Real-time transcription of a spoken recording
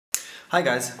Hi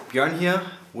guys, Björn here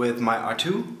with my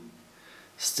R2,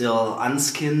 still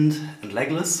unskinned and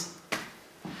legless,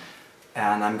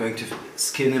 and I'm going to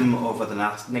skin him over the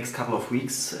next couple of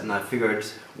weeks, and I figured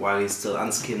while he's still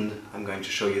unskinned I'm going to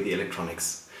show you the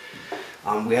electronics.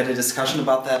 We had a discussion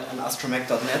about that on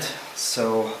astromech.net,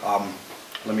 so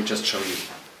let me just show you.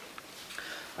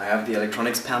 I have the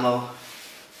electronics panel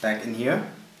back in here.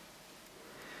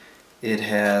 It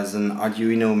has an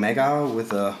Arduino Mega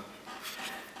with a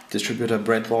distributor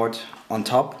breadboard on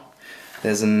top.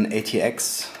 There's an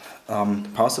ATX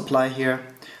power supply here.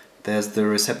 There's the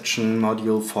reception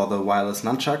module for the wireless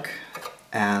Nunchuk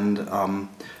and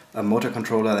a motor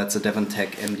controller, that's a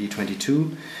Devantech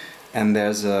MD22, and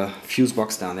there's a fuse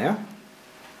box down there.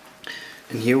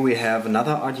 And here we have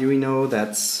another Arduino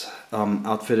that's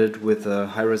outfitted with a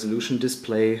high resolution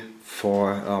display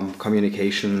for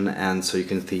communication, and so you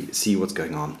can see what's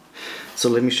going on. So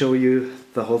let me show you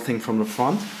the whole thing from the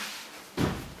front.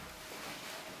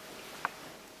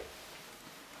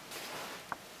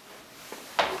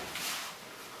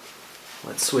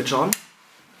 Let's switch on.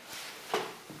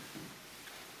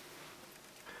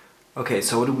 Okay,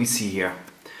 so what do we see here?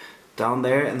 Down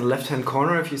there in the left hand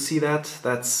corner, if you see that,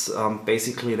 that's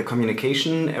basically the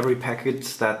communication. Every packet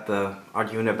that the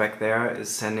Arduino back there is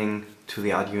sending to the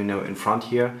Arduino in front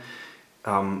here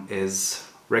is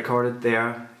recorded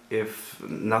there. If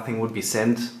nothing would be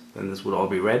sent, then this would all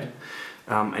be red.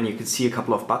 And you can see a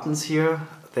couple of buttons here.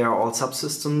 They are all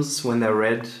subsystems. When they're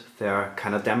red, they're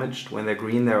kind of damaged. When they're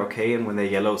green, they're okay. And when they're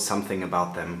yellow, something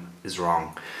about them is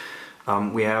wrong.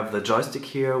 We have the joystick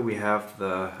here. We have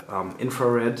the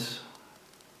infrared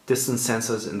distance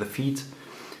sensors in the feet.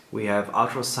 We have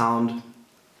ultrasound.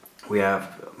 We have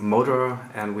motor,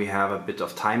 and we have a bit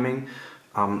of timing.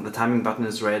 The timing button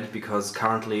is red because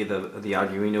currently the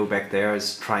Arduino back there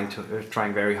is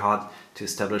trying very hard to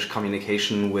establish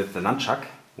communication with the Nunchuk,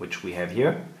 which we have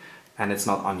here, and it's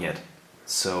not on yet.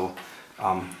 So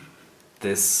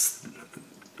this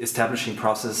establishing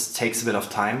process takes a bit of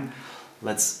time.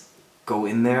 Let's go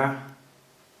in there.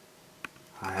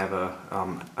 I have a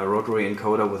rotary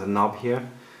encoder with a knob here,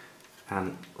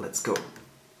 and let's go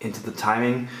into the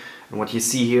timing. And what you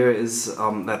see here is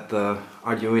that the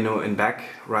Arduino in back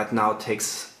right now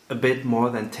takes a bit more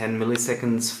than 10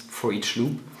 milliseconds for each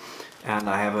loop, and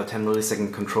I have a 10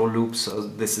 millisecond control loop, so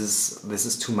this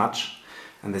is too much,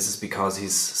 and this is because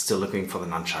he's still looking for the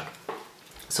Nunchuk.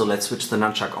 So let's switch the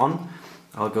Nunchuk on.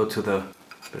 I'll go to the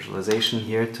visualization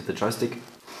here, to the joystick,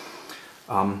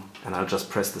 and I'll just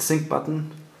press the sync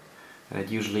button, and it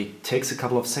usually takes a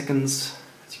couple of seconds.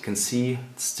 As you can see,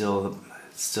 it's still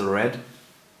red.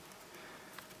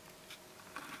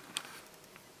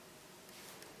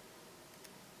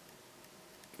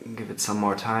 Give it some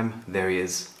more time. There he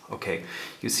is. Okay,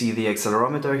 you see the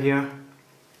accelerometer here,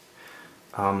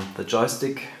 the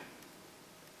joystick,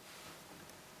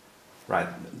 right,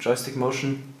 joystick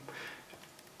motion,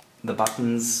 the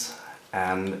buttons,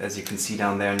 and as you can see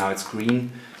down there, now it's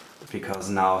green because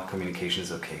now communication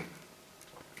is okay.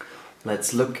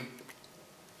 Let's look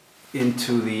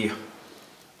into the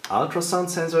ultrasound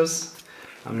sensors.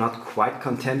 I'm not quite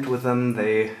content with them.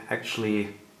 They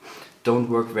actually don't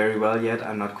work very well yet.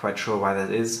 I'm not quite sure why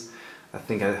that is. I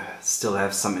think I still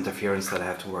have some interference that I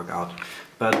have to work out.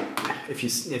 But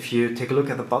if you take a look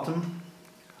at the bottom,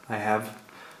 I have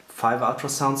 5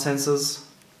 ultrasound sensors,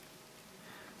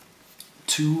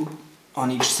 2 on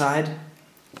each side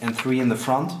and 3 in the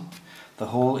front. The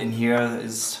hole in here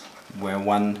is where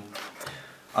one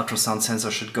ultrasound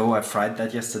sensor should go. I fried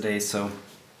that yesterday, so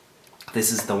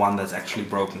this is the one that's actually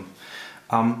broken.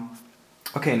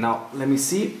 Okay, now let me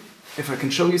see if I can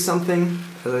show you something.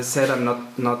 As I said, I'm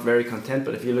not very content,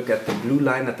 but if you look at the blue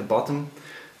line at the bottom,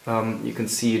 you can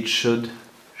see it should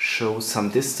show some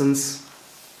distance.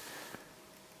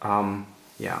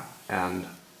 Yeah, and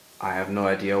I have no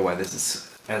idea why this is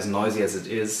as noisy as it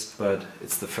is, but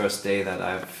it's the first day that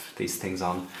I have these things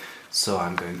on, so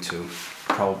I'm going to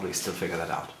probably still figure that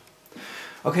out.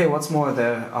 Okay, what's more,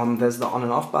 there's the on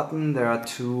and off button. There are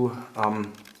 2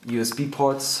 USB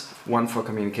ports, one for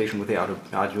communication with the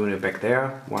Arduino back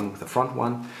there, one with the front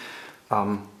one.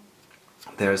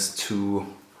 There's two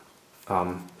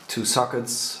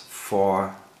sockets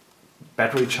for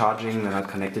battery charging. They're not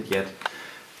connected yet.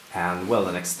 And well,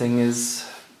 the next thing is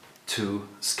to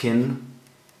skin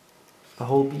the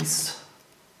whole beast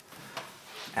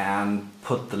and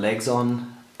put the legs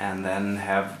on, and then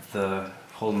have the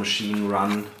whole machine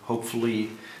run,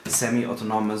 hopefully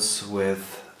semi-autonomous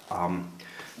with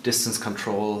distance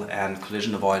control and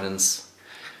collision avoidance.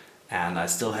 And I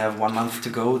still have 1 month to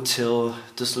go till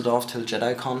Düsseldorf, till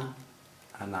JediCon,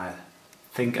 and I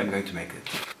think I'm going to make it.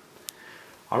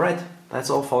 Alright, that's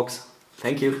all folks.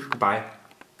 Thank you. Goodbye.